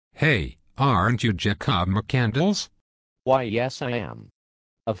Hey, aren't you Jakob Mckandles? Why yes I am.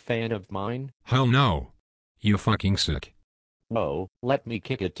 A fan of mine? Hell no. You fucking sick. Oh, let me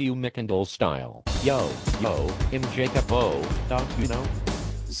kick it to you Mckandles style. Yo, I'm Jacob don't you know?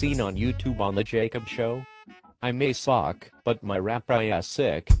 Seen on YouTube on the Jacob Show? I may suck, but my rap ass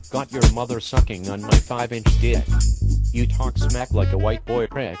sick, got your mother sucking on my 5-inch dick. You talk smack like a white boy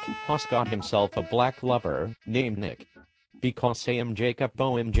prick, Hoss got himself a black lover, named Nick. Because I am Jacob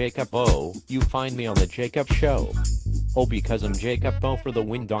you find me on the Jacob Show. Oh because I'm Jacob for the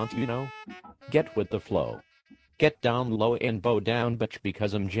win don't you know? Get with the flow. Get down low and bow down bitch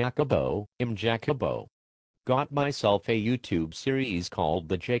because I'm Jacob. Got myself a YouTube series called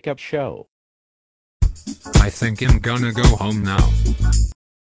The Jacob Show. I think I'm gonna go home now.